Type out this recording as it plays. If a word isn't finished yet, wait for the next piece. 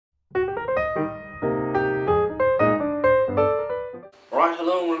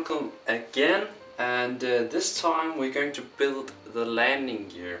Hello and welcome again, and this time we're going to build the landing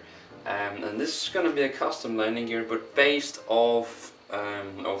gear, and this is going to be a custom landing gear but based off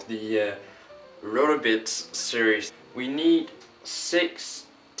of the Rotobits series. We need 6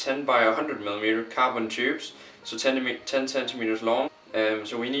 10 by 100 millimeter carbon tubes, so 10 centimeters long,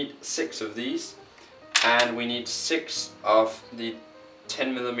 so we need 6 of these, and we need 6 of the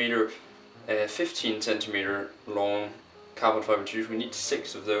 10 millimeter 15 centimeter long carbon fiber tubes. We need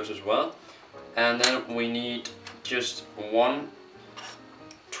 6 of those as well, and then we need just one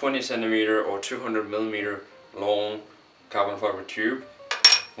 20 centimeter or 200 millimeter long carbon fiber tube,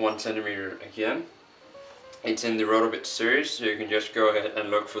 1 centimeter again. It's in the Rotobits series, so you can just go ahead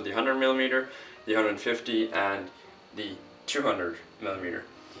and look for the 100 millimeter, the 150 and the 200 millimeter.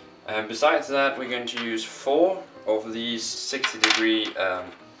 And besides that, we're going to use 4 of these 60-degree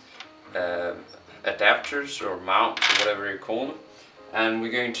adapters or mounts or whatever you call them, and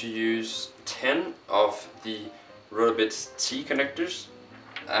we're going to use 10 of the Rotobits T connectors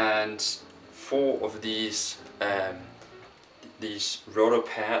and 4 of these rotor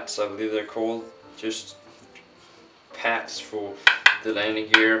pads, I believe they're called, just pads for the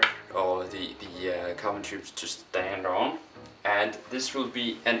landing gear or the carbon tubes to stand on. And this will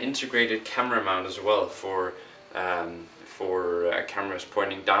be an integrated camera mount as well for cameras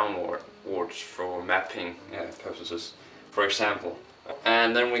pointing downwards for mapping purposes, for example.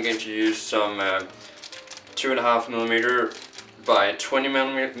 And then we're going to use some 2.5 millimeter by 20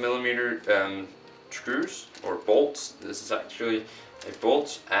 millimeter screws or bolts. This is actually a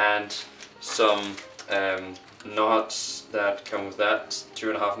bolt, and some nuts that come with that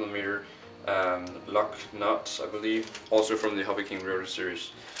 2.5 millimeter lock nuts, I believe, also from the Hobby King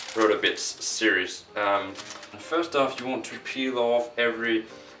Rotobits series. First off, you want to peel off every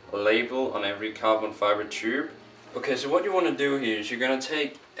label on every carbon fiber tube. Okay, so what you want to do here is you're going to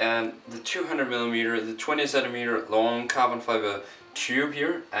take the 200 millimeter, the 20 centimeter long carbon fiber tube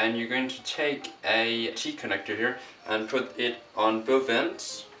here, and you're going to take a T connector here and put it on both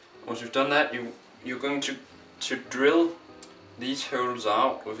ends. Once you've done that, you're going to drill these holes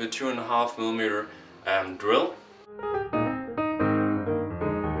out with a 2.5 millimeter drill.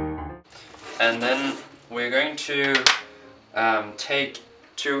 And then we're going to take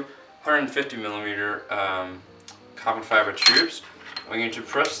 250 millimeter carbon fiber tubes. We're going to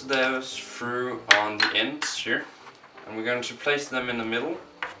press those through on the ends here, and we're going to place them in the middle.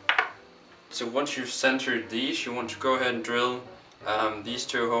 So once you've centered these, you want to go ahead and drill these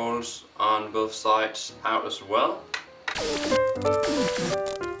 2 holes on both sides out as well.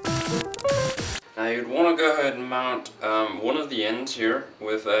 Now you'd want to go ahead and mount one of the ends here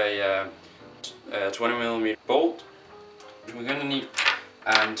with a 20 millimeter bolt. We're going to need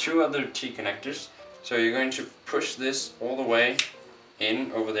 2 other T connectors, so you're going to push this all the way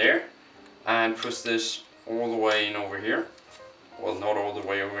in over there and push this all the way in over here. Well, not all the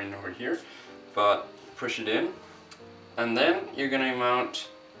way over here, but push it in. And then you're going to mount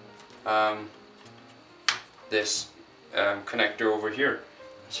this connector over here.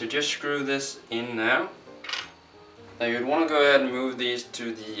 So just screw this in now. Now you'd want to go ahead and move these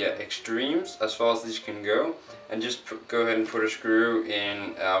to the extremes as far as these can go, and just go ahead and put a screw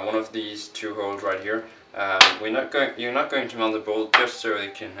in one of these 2 holes right here. You're not going to mount the bolt just so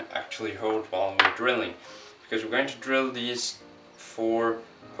it can actually hold while we're drilling, because we're going to drill these 4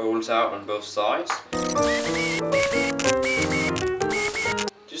 holes out on both sides.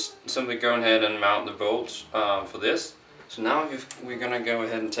 Just simply go ahead and mount the bolts for this. So now we're going to go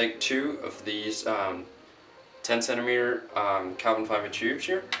ahead and take 2 of these 10 centimeter carbon fiber tubes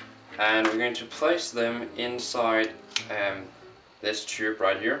here, and we're going to place them inside this tube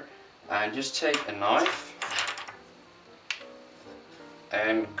right here, and just take a knife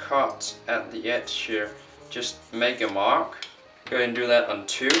and cut at the edge here. Just make a mark. Go ahead and do that on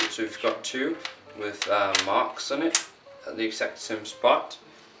 2, so we've got 2 with marks on it at the exact same spot.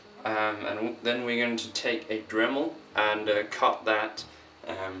 And then we're going to take a Dremel and cut that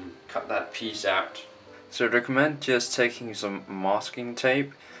piece out. So I'd recommend just taking some masking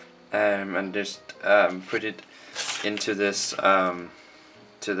tape and just put it into this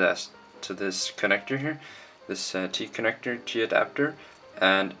to this connector here, this T connector, T adapter,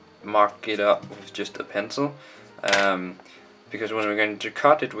 and mark it up with just a pencil. Because when we're going to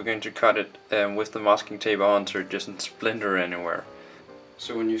cut it with the masking tape on, so it doesn't splinter anywhere.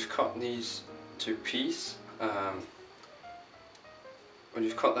 So when you've cut these to piece, when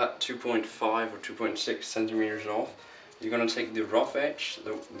you've cut that 2.5 or 2.6 centimeters off, you're going to take the rough edge,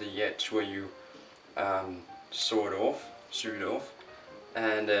 the edge where you sew it off,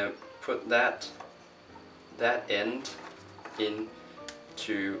 and put that end in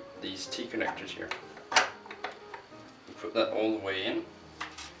to these T-connectors here. You put that all the way in,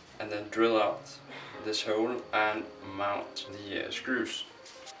 and then drill out this hole and mount the screws.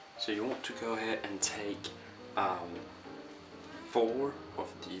 So you want to go ahead and take 4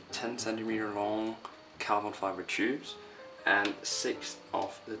 of the 10 centimeter long carbon fiber tubes and 6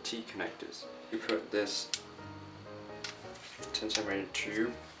 of the T-connectors. You put this 10 centimeter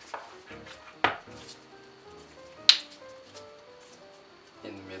tube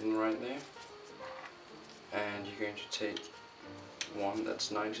in the middle right there, and you're going to take one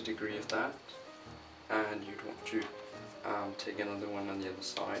that's 90 degrees of that, and you'd want to take another one on the other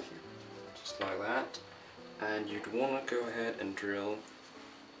side here, just like that, and you'd want to go ahead and drill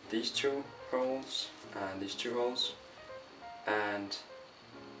these 2 holes and these 2 holes and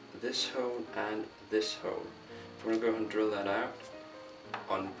this hole and this hole. We're going to go ahead and drill that out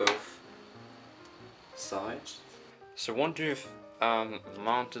on both sides. So once you've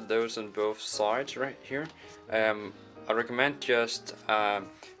mounted those on both sides right here, I recommend just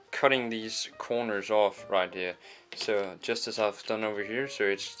cutting these corners off right here. So just as I've done over here, so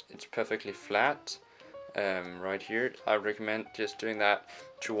it's perfectly flat right here. I recommend just doing that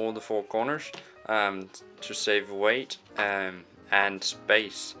to all the 4 corners to save weight and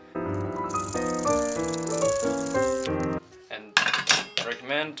space. And I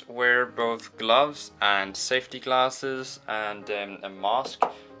recommend wear both gloves and safety glasses and a mask,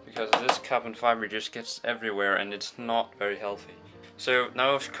 because this carbon fiber just gets everywhere and it's not very healthy. So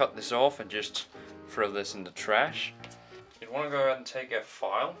now I've cut this off and just throw this in the trash. You'd want to go ahead and take a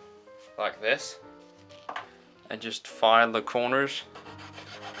file like this and just file the corners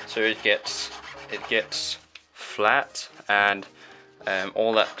so it gets flat, and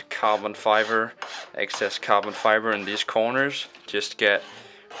all that carbon fiber, excess carbon fiber in these corners just get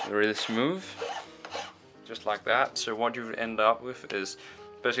really smooth, just like that. So what you end up with is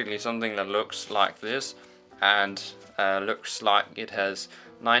basically something that looks like this, and looks like it has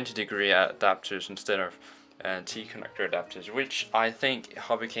 90-degree adapters instead of T-connector adapters, which I think,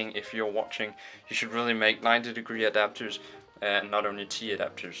 Hobby King, if you're watching, you should really make 90-degree adapters and not only T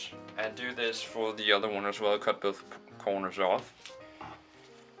adapters. And do this for the other one as well, cut both corners off.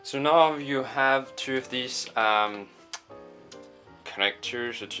 So now you have 2 of these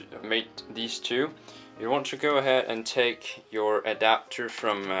connectors, made these 2. You want to go ahead and take your adapter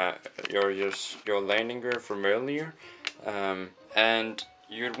from your landing gear from earlier, and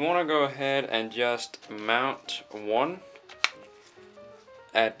you'd want to go ahead and just mount one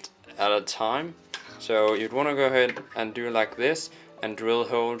at a time. So you'd want to go ahead and do like this and drill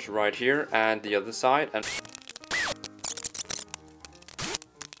holes right here and the other side, and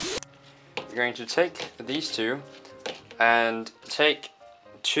you're going to take these 2 and take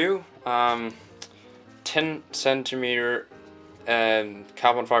 2 10 centimeter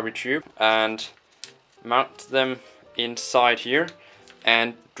carbon fiber tube and mount them inside here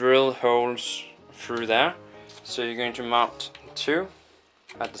and drill holes through there. So you're going to mount 2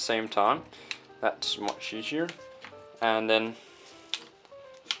 at the same time. That's much easier. And then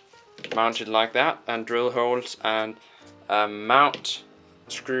mount it like that and drill holes and mount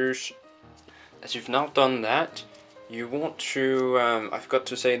screws. As you've now done that, you want to, I forgot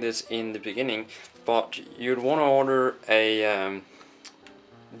to say this in the beginning, but you'd want to order a,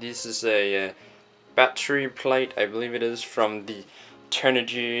 this is a battery plate, I believe it is, from the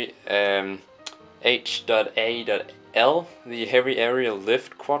Turnigy H.A.L, the heavy aerial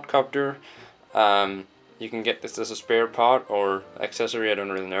lift quadcopter. You can get this as a spare part or accessory, I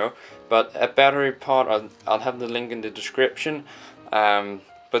don't really know, but a battery part, I'll have the link in the description.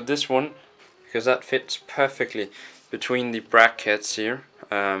 But this one, because that fits perfectly between the brackets here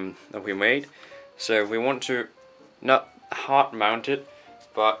that we made. So we want to not hard mount it,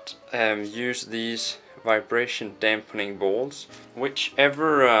 but use these vibration dampening balls.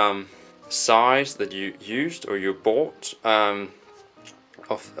 Whichever size that you used or you bought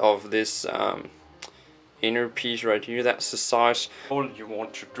of this inner piece right here, that's the size hole you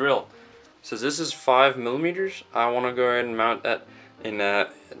want to drill. So this is 5 millimeters. I want to go ahead and mount that in a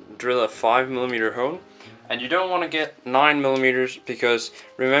drill a 5 millimeter hole. And you don't want to get 9 millimeters, because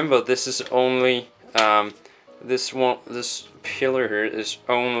remember, this is only this pillar here is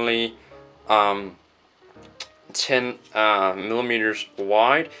only 10 millimeters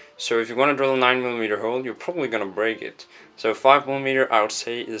wide. So if you want to drill a 9 millimeter hole, you're probably gonna break it. So 5 millimeter, I would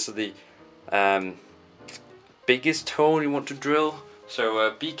say, is the biggest hole you want to drill.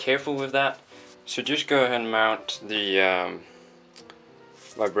 So be careful with that. So just go ahead and mount the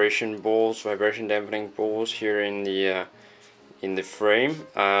vibration dampening balls here in the frame,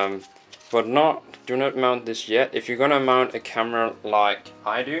 but not do not mount this yet. If you're gonna mount a camera like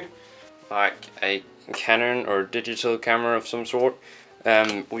I do, like a Canon or digital camera of some sort,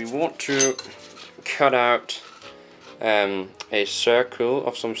 we want to cut out a circle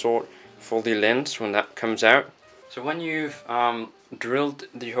of some sort for the lens when that comes out. So when you've drilled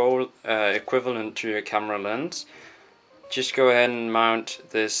the hole equivalent to a camera lens, just go ahead and mount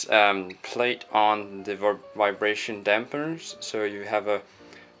this plate on the vibration dampers, so you have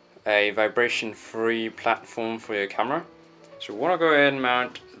a vibration free platform for your camera. So we want to go ahead and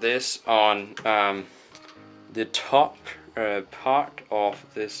mount this on the top part of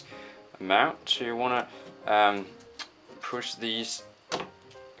this mount. So you want to push these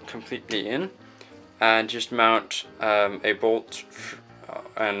completely in and just mount a bolt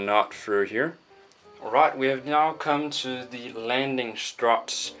and nut through here. Alright, we have now come to the landing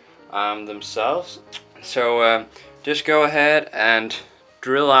struts themselves. So just go ahead and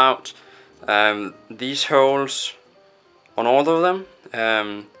drill out these holes on all of them,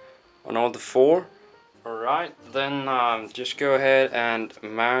 on all the 4. Alright, then just go ahead and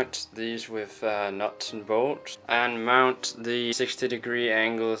mount these with nuts and bolts, and mount the 60-degree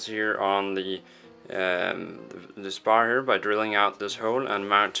angles here on the spar here by drilling out this hole and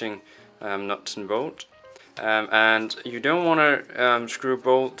mounting nuts and bolts. And you don't want to screw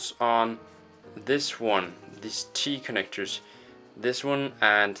bolts on this one, these T connectors, this one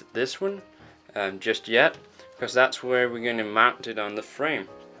and this one, just yet, because that's where we're going to mount it on the frame.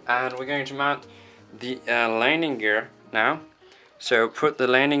 And we're going to mount the landing gear now. So put the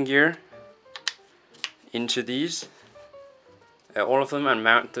landing gear into these, all of them, and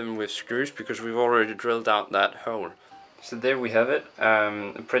mount them with screws, because we've already drilled out that hole. So there we have it,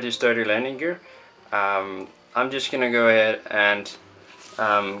 a pretty sturdy landing gear. I'm just gonna go ahead and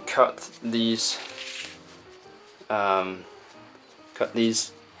cut these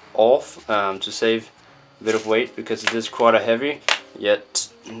off to save a bit of weight, because it is quite a heavy yet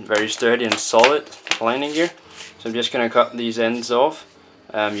very sturdy and solid landing gear. So I'm just gonna cut these ends off.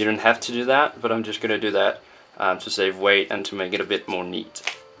 You don't have to do that, but I'm just gonna do that to save weight and to make it a bit more neat.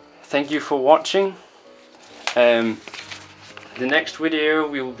 Thank you for watching. The next video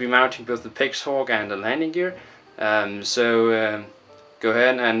we will be mounting both the pixhawk and the landing gear, so go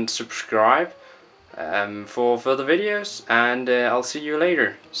ahead and subscribe for further videos, and I'll see you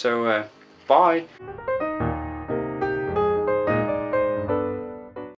later. So bye.